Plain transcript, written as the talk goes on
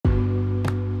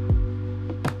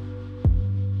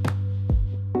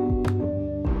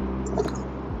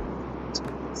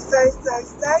Say,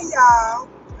 y'all.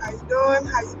 How you doing?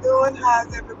 How you doing?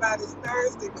 How's everybody's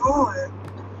Thursday going?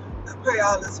 I pray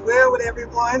all is well with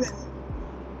everyone, and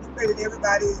I pray that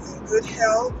everybody is in good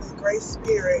health and great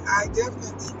spirit. I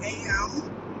definitely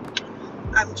am.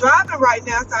 I'm driving right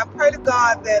now, so I pray to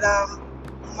God that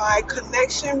my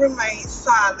connection remains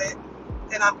solid,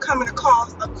 and I'm coming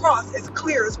across as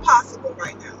clear as possible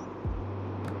right now.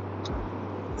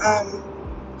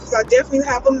 Because I definitely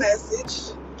have a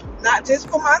message, not just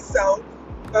for myself,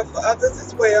 but for others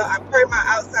as well. I pray my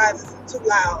outside isn't too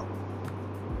loud.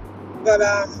 But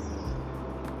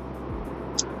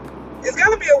it's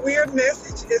going to be a weird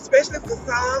message, especially for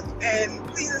some. And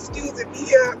please excuse if you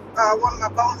hear one of my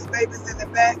bonus babies in the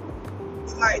back.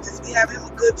 He might just be having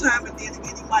a good time, and then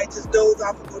again, he might just doze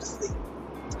off and go to sleep.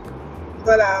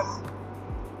 But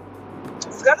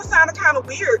it's going to sound kind of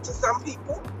weird to some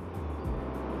people.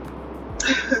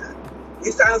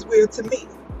 It sounds weird to me.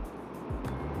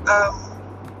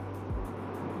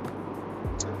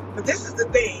 But this is the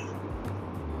thing.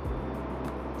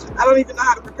 I don't even know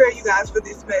how to prepare you guys for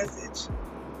this message.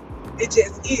 It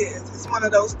just is. It's one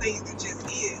of those things that just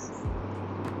is.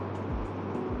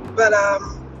 But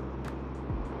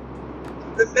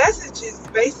the message is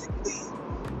basically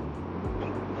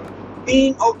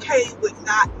being okay with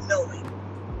not knowing.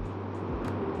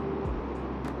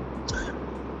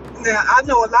 Now, I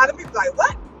know a lot of people like,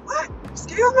 what?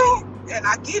 Excuse me? And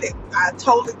I get it. I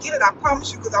totally get it. I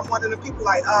promise you, because I'm one of the people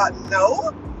like,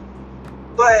 no.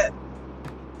 But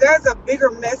there's a bigger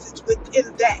message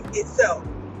within that itself.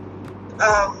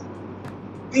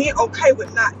 Being okay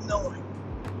with not knowing.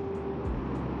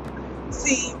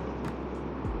 See,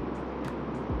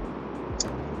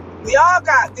 we all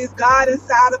got this God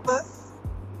inside of us.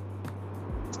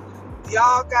 We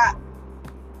all got,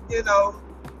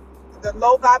 the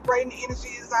low vibrating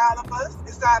energy inside of us.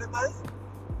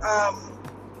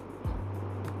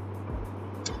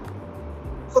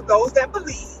 For those that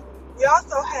believe, we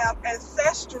also have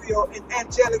ancestral and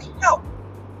angelic help.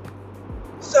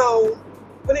 So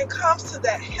when it comes to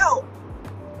that help,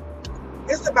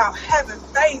 it's about having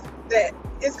faith that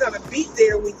it's going to be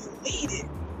there when you need it,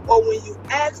 or when you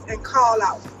ask and call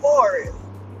out for it.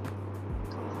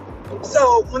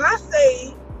 So when I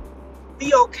say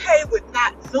be okay with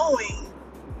not knowing,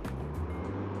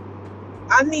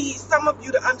 I need some of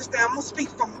you to understand. I'm going to speak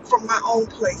from my own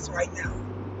place right now,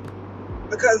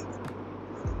 because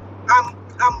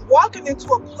I'm walking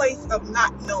into a place of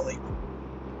not knowing,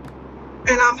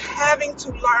 and I'm having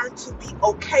to learn to be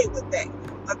okay with that.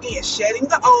 Again, shedding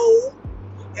the old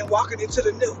and walking into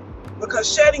the new, because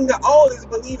shedding the old is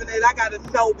believing that I got to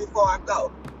know before I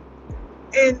go.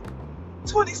 And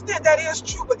to an extent that is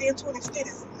true, but then to an extent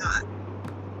it's not.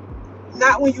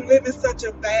 Not when you live in such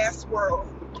a vast world.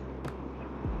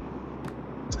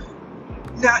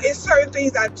 Now, it's certain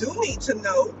things I do need to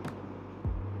know,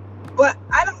 but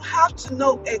I don't have to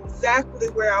know exactly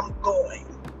where I'm going.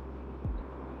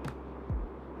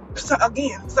 So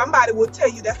again, somebody will tell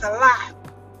you that's a lie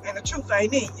and the truth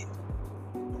ain't in you.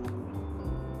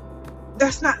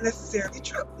 That's not necessarily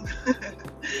true.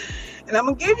 And I'm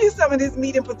going to give you some of this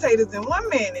meat and potatoes in 1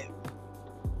 minute.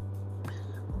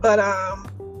 But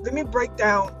let me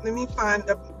find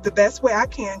the best way I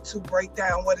can to break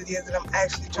down what it is that I'm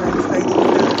actually trying to say to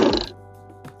you guys.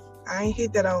 I ain't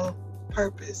hit that on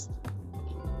purpose.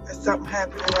 There's something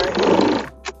happening right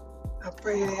here. I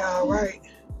pray they all right.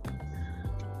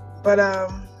 But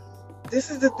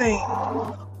this is the thing.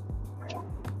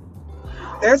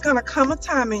 There's going to come a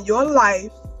time in your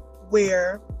life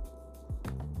where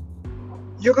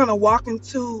you're going to walk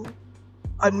into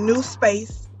a new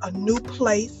space, a new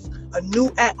place, a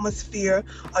new atmosphere,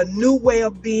 a new way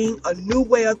of being, a new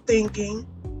way of thinking,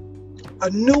 a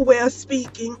new way of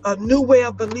speaking, a new way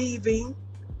of believing.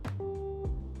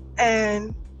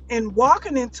 And in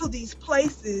walking into these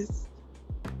places,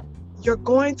 you're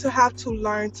going to have to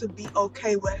learn to be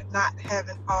okay with not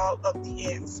having all of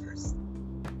the answers.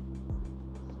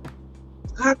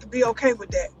 You have to be okay with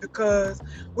that, because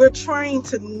we're trained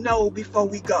to know before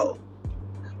we go.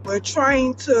 We're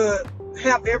trained to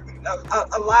have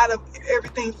a lot of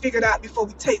everything figured out before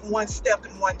we take one step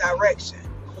in one direction.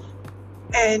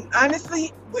 And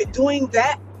honestly, with doing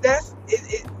that, that's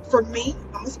it for me.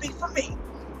 I'm gonna speak for me.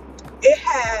 It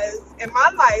has, in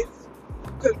my life,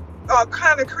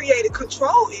 kind of created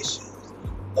control issues,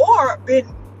 or been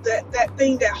that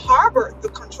thing that harbored the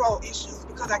control issues,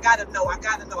 because I gotta know.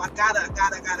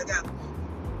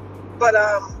 But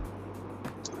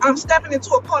I'm stepping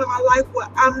into a point of my life where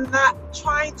I'm not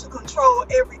trying to control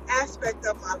every aspect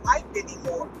of my life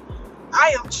anymore.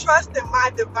 I am trusting my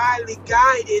divinely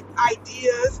guided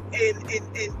ideas and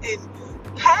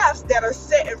paths that are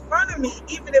set in front of me,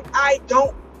 even if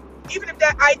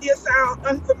that idea sounds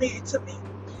unfamiliar to me,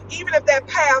 even if that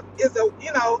path is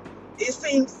it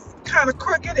seems kind of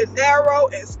crooked and narrow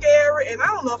and scary, and I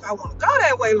don't know if I want to go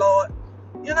that way, Lord,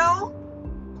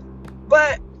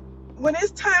 but when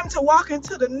it's time to walk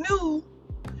into the new,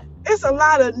 it's a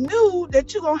lot of new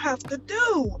that you're going to have to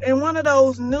do. And one of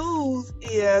those news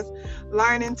is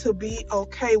learning to be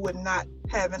okay with not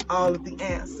having all of the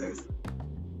answers.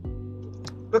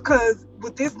 Because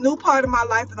with this new part of my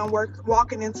life that I'm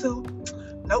walking into,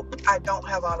 nope, I don't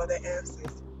have all of the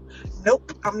answers.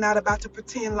 Nope, I'm not about to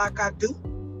pretend like I do.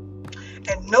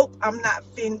 And nope, I'm not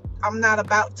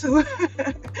about to.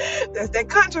 That's that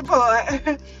country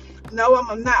part. No,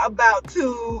 I'm not about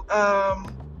to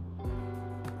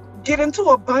get into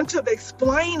a bunch of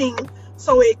explaining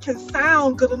so it can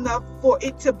sound good enough for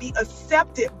it to be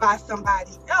accepted by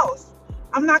somebody else.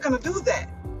 I'm not going to do that.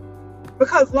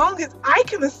 Because long as I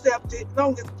can accept it,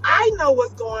 long as I know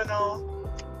what's going on,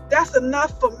 that's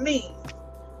enough for me.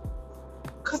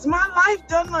 Because my life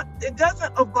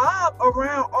doesn't evolve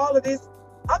around all of this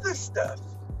other stuff.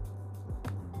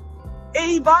 It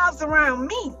evolves around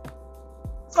me.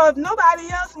 So if nobody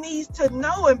else needs to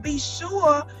know and be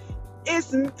sure,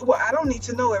 I don't need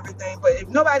to know everything, but if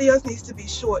nobody else needs to be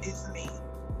sure, it's me.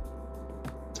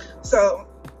 So,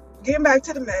 getting back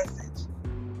to the message,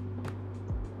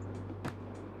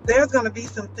 there's going to be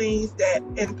some things that,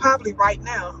 and probably right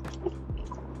now,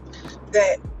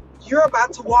 that you're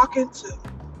about to walk into,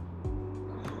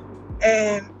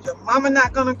 and your mama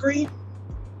not going to agree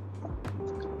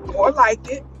or like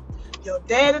it. Your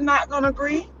daddy not going to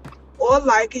agree or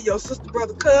like it. Your sister,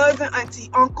 brother, cousin,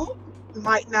 auntie, uncle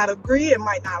might not agree and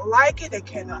might not like it. They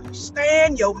can't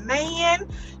understand. Your man,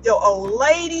 your old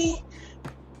lady,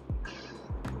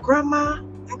 grandma.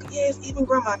 Yes, even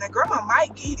grandma. Now, grandma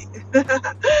might get it.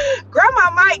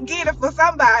 Grandma might get it for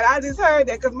somebody. I just heard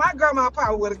that because my grandma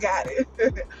probably would have got it.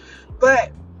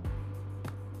 But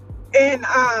in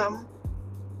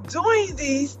doing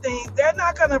these things, they're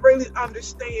not going to really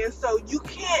understand. So you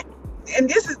can't, and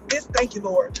this, thank you,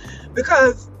 Lord,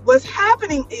 because what's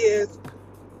happening is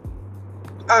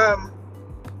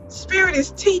Spirit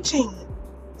is teaching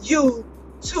you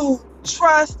to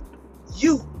trust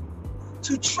you,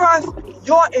 to trust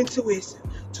your intuition,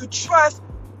 to trust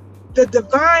the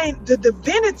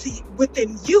divinity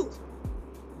within you.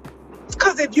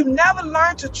 Because if you never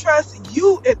learn to trust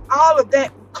you and all of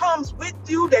that comes with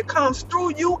you, that comes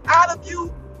through you, out of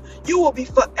you, you will be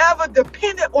forever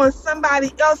dependent on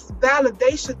somebody else's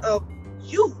validation of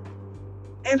you.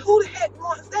 And who the heck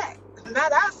wants that? Now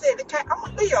that I said the cat, I'm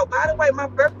a Leo. By the way, my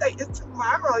birthday is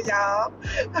tomorrow, y'all.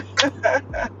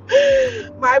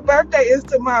 My birthday is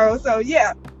tomorrow. So,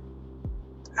 yeah,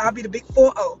 I'll be the big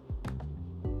 4-0.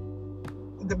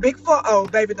 The big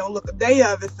 4-0, baby, don't look a day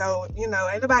of it. So, ain't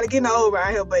nobody getting old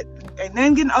right here, but ain't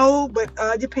nothing getting old but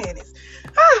your panties.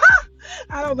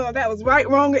 I don't know if that was right,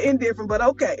 wrong, or indifferent, but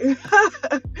okay.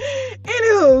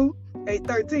 Anywho,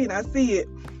 8:13, I see it.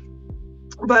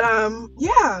 But,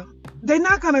 yeah. They're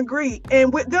not going to agree.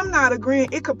 And with them not agreeing,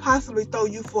 it could possibly throw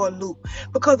you for a loop.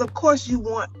 Because, of course, you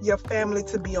want your family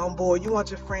to be on board. You want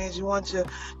your friends. You want your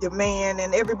man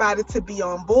and everybody to be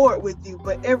on board with you.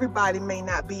 But everybody may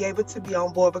not be able to be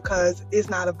on board because it's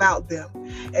not about them.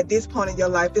 At this point in your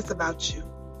life, it's about you.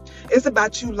 It's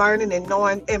about you learning and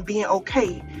knowing and being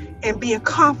okay and being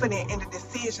confident in the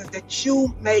decisions that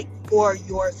you make for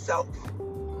yourself.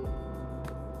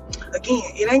 Again,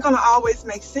 it ain't going to always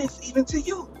make sense even to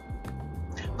you.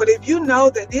 But if you know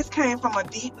that this came from a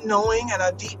deep knowing and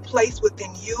a deep place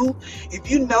within you, if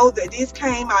you know that this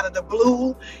came out of the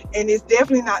blue and it's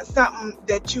definitely not something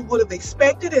that you would have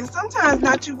expected and sometimes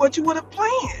not what you would have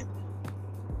planned.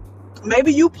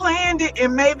 Maybe you planned it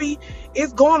and maybe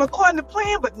it's going according to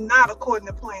plan, but not according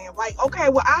to plan. Like, okay,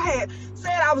 well, I had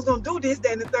said I was going to do this,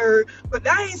 that, and the third, but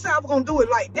I ain't said I was going to do it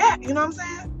like that. You know what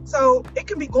I'm saying? So it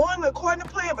can be going according to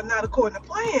plan, but not according to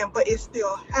plan, but it's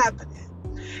still happening.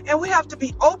 And we have to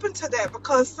be open to that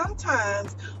because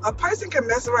sometimes a person can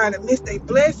mess around and miss their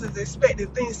blessings expecting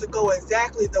things to go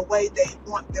exactly the way they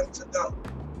want them to go.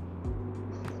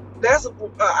 That's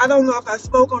I don't know if I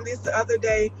spoke on this the other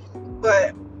day,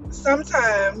 but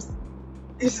sometimes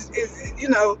it's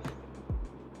you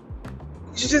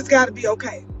just got to be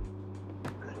okay.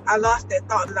 I lost that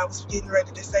thought that I was getting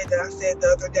ready to say that I said the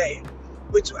other day,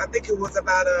 which I think it was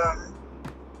about I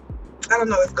don't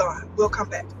know, it's gone. We'll come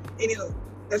back. Anywho,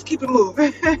 let's keep it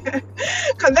moving.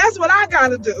 Because that's what I got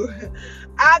to do.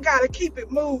 I got to keep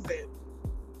it moving.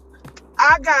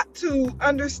 I got to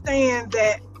understand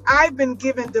that I've been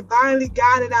given divinely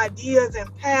guided ideas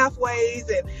and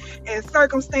pathways and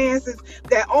circumstances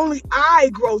that only I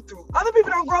grow through. Other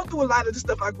people don't grow through a lot of the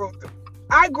stuff I grow through.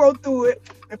 I grow through it,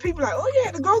 and people are like, oh, you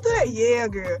had to go through that? Yeah,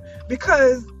 girl.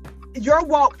 Because your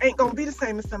walk ain't going to be the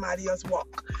same as somebody else's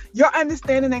walk. Your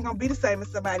understanding ain't going to be the same as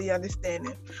somebody's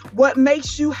understanding. What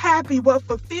makes you happy, what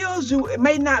fulfills you, it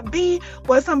may not be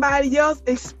what somebody else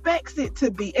expects it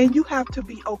to be. And you have to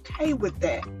be okay with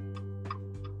that.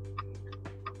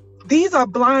 These are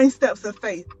blind steps of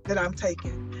faith that I'm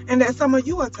taking, and that some of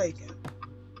you are taking.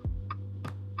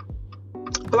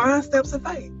 Blind steps of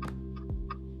faith.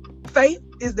 Faith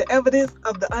is the evidence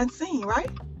of the unseen, right?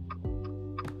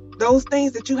 Those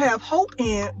things that you have hope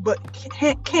in, but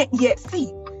can't yet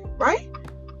see, right?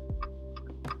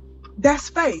 That's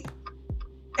faith.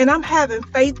 And I'm having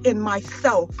faith in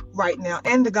myself right now,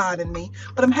 and the God in me.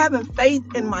 But I'm having faith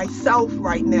in myself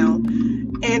right now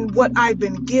and what I've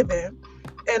been given.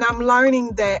 And I'm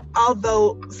learning that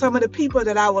although some of the people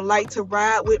that I would like to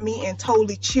ride with me and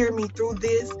totally cheer me through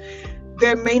this,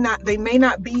 they may not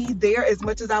be there as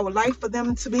much as I would like for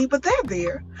them to be, but they're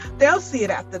there. They'll see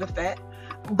it after the fact.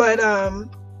 But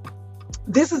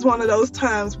this is one of those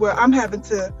times where I'm having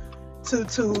to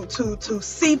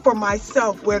see for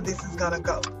myself where this is gonna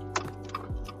go.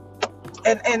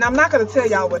 And I'm not gonna tell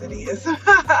y'all what it is.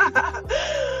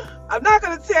 I'm not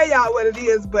going to tell y'all what it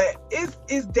is, but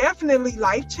it's definitely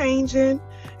life-changing,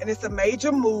 and it's a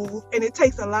major move, and it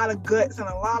takes a lot of guts and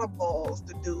a lot of balls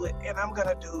to do it, and I'm going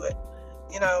to do it.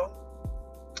 You know,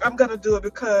 I'm going to do it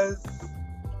because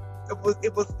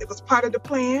it was part of the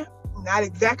plan, not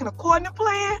exactly according to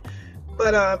plan,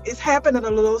 but it's happening a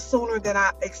little sooner than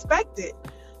I expected,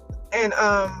 and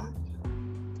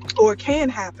or it can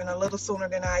happen a little sooner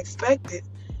than I expected,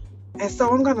 and so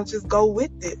I'm going to just go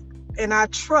with it. And I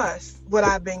trust what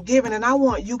I've been given, and I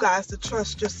want you guys to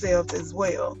trust yourselves as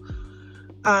well.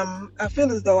 I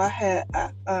feel as though I had,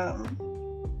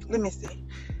 let me see.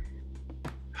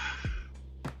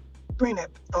 Bring that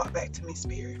thought back to me,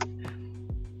 Spirit.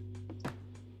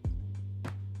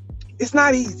 It's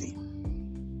not easy.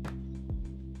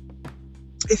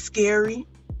 It's scary.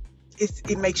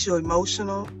 It makes you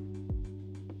emotional.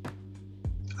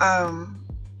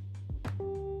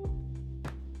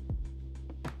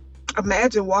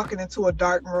 Imagine walking into a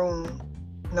dark room,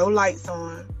 no lights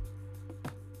on,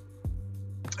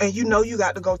 and you know you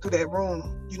got to go through that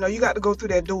room. You know you got to go through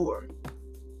that door.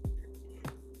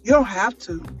 You don't have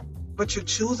to, but you're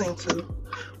choosing to.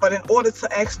 But in order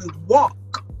to actually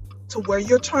walk to where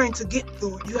you're trying to get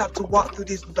through, you have to walk through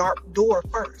this dark door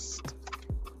first.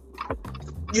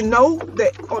 You know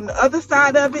that on the other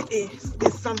side of it is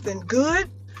something good.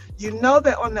 You know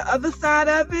that on the other side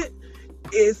of it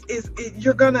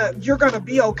you're gonna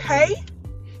be okay,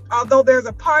 although there's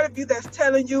a part of you that's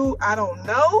telling you, I don't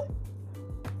know.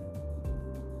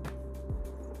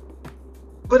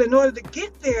 But in order to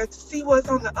get there, to see what's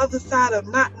on the other side of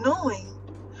not knowing,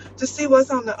 to see what's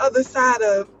on the other side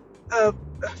of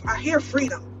I hear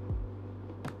freedom.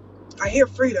 I hear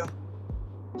freedom.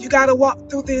 You got to walk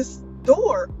through this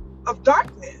door of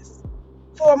darkness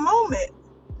for a moment,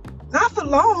 not for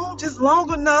long, just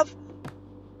long enough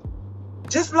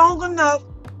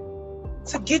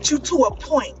to get you to a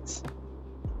point.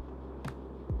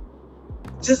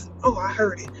 I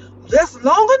heard it. Just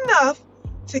long enough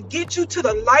to get you to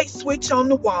the light switch on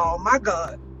the wall. My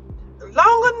God.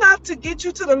 Long enough to get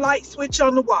you to the light switch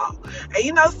on the wall. And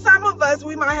you know, some of us,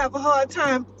 we might have a hard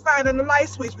time finding the light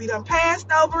switch. We done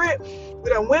passed over it. We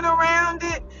done went around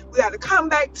it. We got to come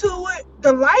back to it.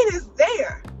 The light is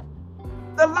there.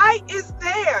 The light is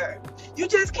there. You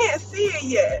just can't see it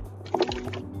yet.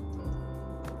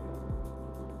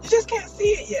 You just can't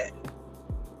see it yet.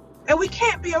 And we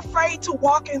can't be afraid to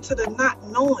walk into the not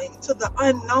knowing, to the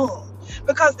unknown.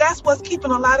 Because that's what's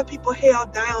keeping a lot of people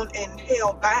held down and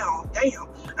held bound.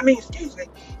 Excuse me.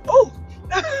 Oh,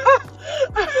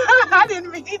 I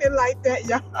didn't mean it like that,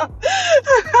 y'all.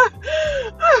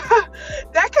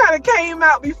 That kind of came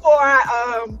out before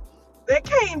that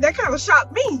kind of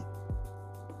shocked me.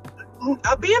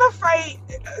 Being afraid,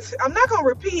 I'm not going to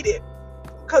repeat it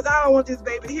because I don't want this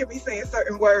baby to hear me saying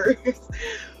certain words.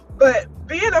 But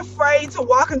being afraid to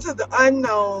walk into the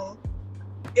unknown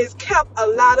has kept a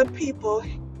lot of people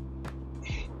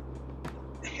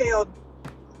held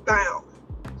down.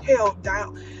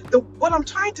 What I'm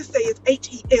trying to say is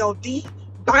HELD,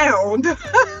 bound. This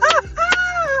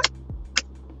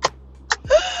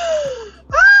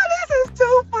is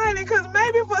too funny because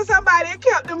maybe for somebody it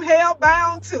kept them held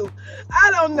bound too.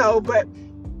 I don't know, but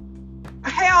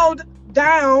held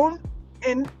down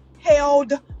and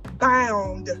held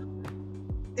bound.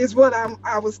 is what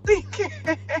I was thinking.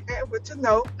 But you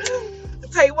know,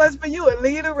 take what's for you and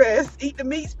leave the rest. Eat the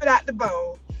meat, spit out the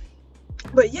bone.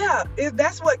 But yeah,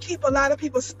 that's what keep a lot of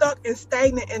people stuck and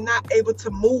stagnant and not able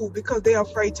to move, because they're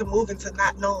afraid to move into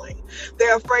not knowing.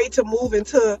 They're afraid to move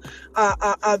into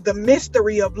the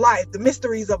mystery of life, the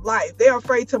mysteries of life. They're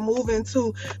afraid to move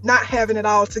into not having it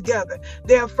all together.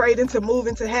 They're afraid to move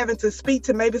into having to speak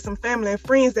to maybe some family and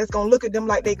friends that's going to look at them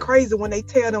like they crazy when they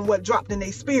tell them what dropped in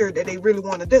their spirit that they really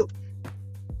want to do.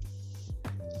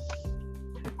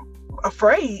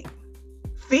 Afraid?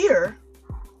 Fear?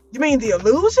 You mean the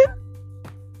illusion?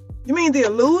 You mean the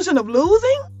illusion of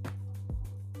losing?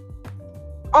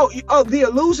 Oh, the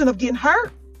illusion of getting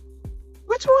hurt?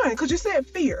 Which one? Because you said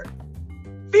fear.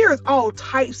 Fear is all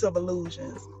types of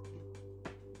illusions.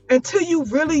 Until you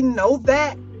really know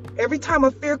that, every time a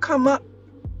fear come up,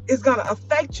 it's going to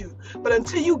affect you. But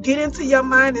until you get into your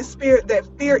mind and spirit that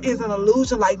fear is an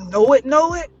illusion, like know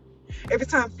it, every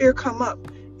time fear come up,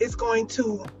 it's going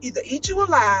to either eat you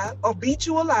alive or beat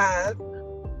you alive.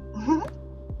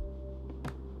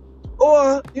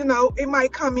 Or, you know, it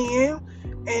might come in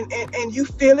and you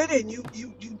feel it, and you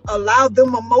allow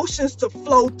them emotions to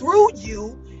flow through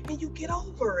you, and you get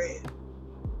over it.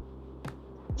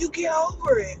 You get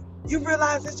over it. You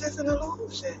realize it's just an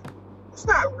illusion. It's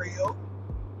not real.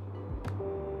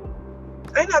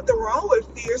 Ain't nothing wrong with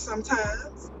fear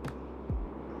sometimes.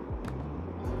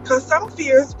 Because some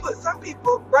fears put some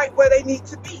people right where they need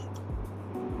to be.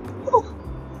 Whew.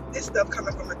 This stuff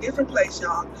coming from a different place,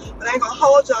 y'all. But I ain't gonna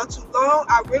hold y'all too long.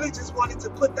 I really just wanted to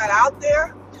put that out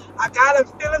there. I got a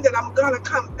feeling that I'm gonna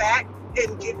come back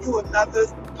and give you another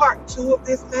part 2 of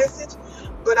this message.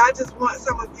 But I just want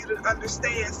some of you to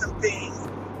understand some things,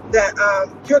 that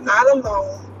you're not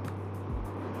alone.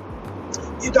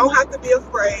 You don't have to be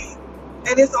afraid.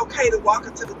 And it's okay to walk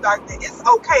into the darkness. It's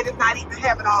okay to not even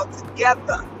have it all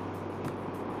together.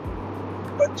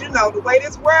 But you know, the way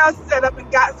this world's set up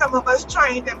and got some of us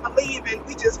trained and believing,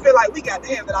 we just feel like we got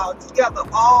to have it all together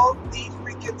all the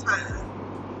freaking time.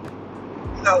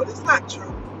 No, that's not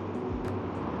true.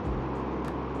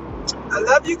 I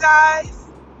love you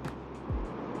guys.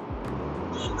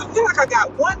 I feel like I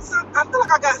got I feel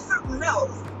like I got something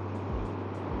else.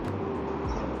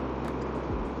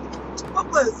 What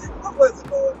was it? What was it,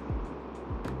 Lord?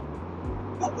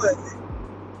 What was it?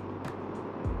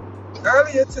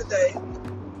 Earlier today.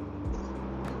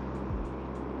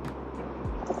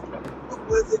 What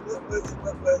was it? What was it?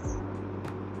 What was it?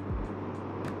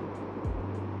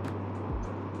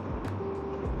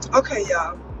 Okay,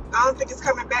 y'all. I don't think it's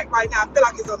coming back right now. I feel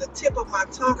like it's on the tip of my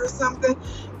tongue or something,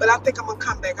 but I think I'm gonna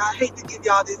come back. I hate to give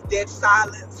y'all this dead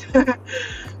silence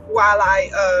while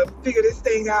I figure this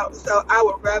thing out. So I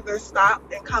would rather stop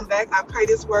and come back. I pray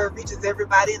this word reaches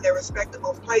everybody in their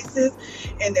respectable places,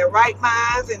 in their right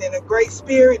minds, and in a great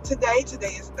spirit today.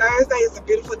 Today is Thursday. It's a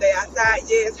beautiful day outside.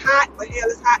 Yeah, it's hot, but hell,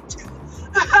 it's hot too.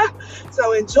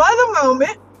 So enjoy the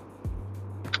moment.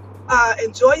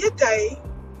 Enjoy your day.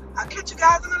 I'll catch you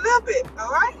guys in a little bit. All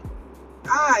right?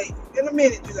 All right. In a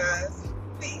minute, you guys.